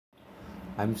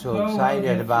I'm so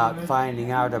excited about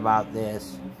finding out about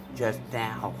this just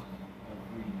now.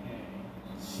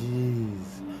 Jeez.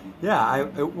 Yeah,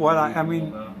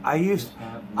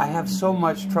 I have so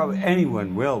much trouble.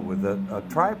 Anyone will with a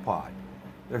tripod.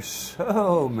 There's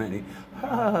so many.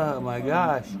 Oh my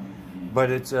gosh. But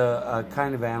it's a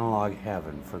kind of analog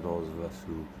heaven for those of us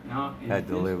who had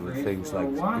to live with things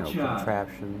like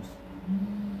contraptions.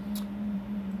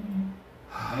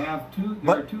 There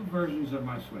are two versions of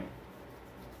my swing.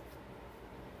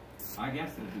 I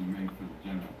guess this is made for the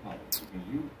general public because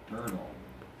you've heard all.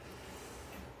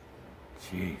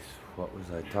 Jeez, what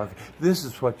was I talking? This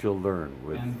is what you'll learn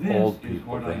with old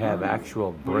people. They have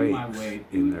actual breaks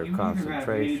in their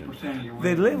concentration.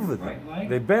 They live with them.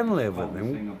 They've been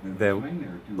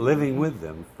living with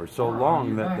them for so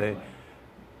long that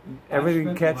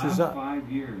everything catches up. 5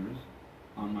 years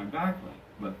on my back leg,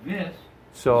 but this.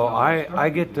 So I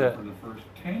get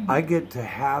to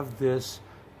have this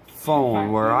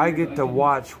phone where I get to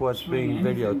watch what's being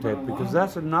videotaped, because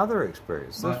that's another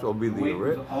experience. This will be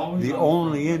the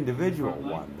only individual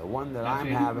one, the one that I'm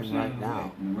having right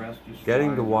now.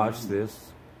 Getting to watch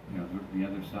this,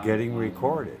 getting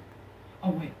recorded. Oh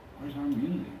wait, where's our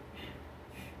music?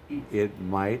 It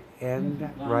might end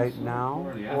right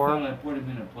now or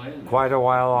quite a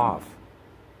while off.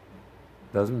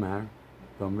 Doesn't matter.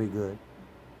 Don't be good.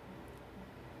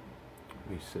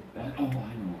 Let me sit back. Oh, I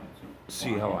know.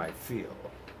 See how I feel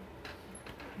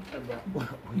about where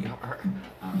we are.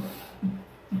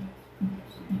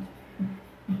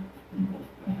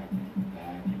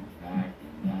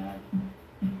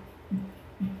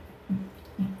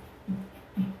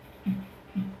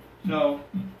 So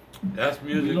that's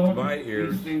music to my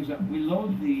ears. Things that we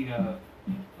load the.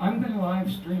 I'm going to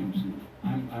live stream soon.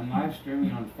 I'm live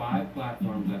streaming on 5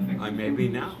 platforms. I think I may be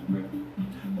now.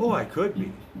 Oh, I could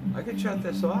be. I could shut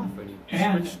this off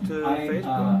and switch to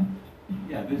Facebook.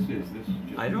 Yeah, this is just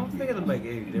I don't think it'll make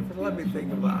any difference. Let me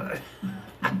think about it.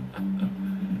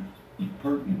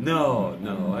 No,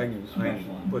 I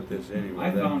can put this anywhere.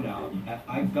 I found out.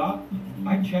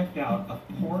 I checked out a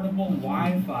portable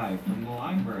Wi-Fi from the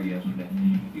library yesterday.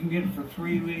 You can get it for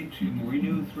 3 weeks. You can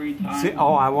renew 3 times. See,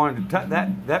 I wanted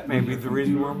to that may be the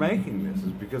reason we're making this,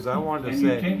 is because I wanted to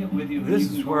say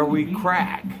this is where we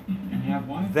crack.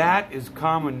 That is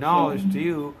common knowledge to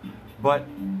you, but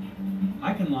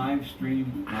I can live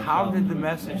stream. How did the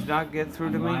message not get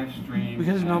through to me?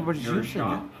 Because nobody's using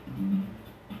it.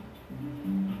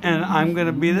 And I'm going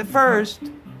to be the first.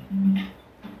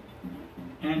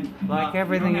 And like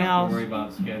everything else. Don't worry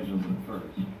about schedules at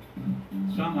first.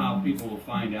 Somehow people will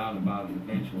find out about it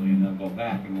eventually, and they'll go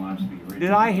back and watch the original.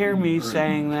 Did I hear me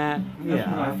saying that? That's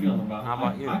what I feel about. How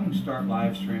about you? I can start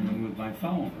live streaming with my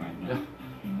phone right now.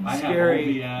 I have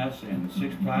OBS and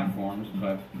 6 platforms,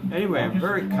 but anyway, I'm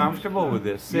very comfortable with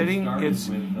this. Sitting, it's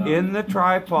in the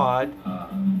tripod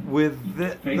with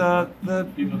the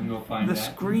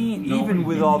screen, even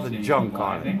with all the junk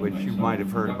on it, which you might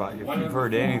have heard about if you've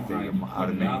heard anything out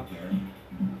of me.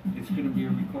 It's going to be a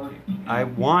recording. I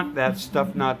want that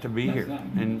stuff not to be here,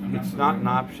 and it's not an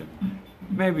option.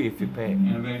 Maybe if you pay.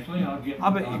 And eventually I'll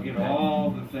get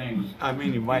all the things. I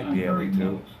mean, you might be able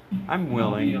to. I'm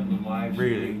willing,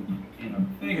 really. In a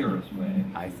vigorous way.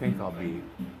 I think I'll be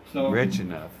rich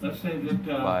enough let's say that,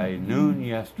 by noon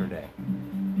yesterday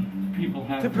people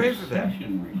have to pay for that.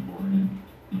 Session recorded.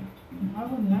 How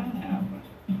would that happen?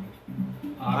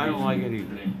 I don't like it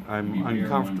either. I'm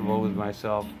uncomfortable with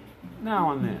myself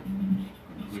now and then.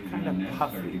 It's kind of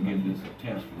puffy. To give this a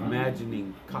test run.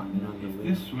 Imagining cotton on the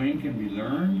leaf. This swing can be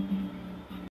learned.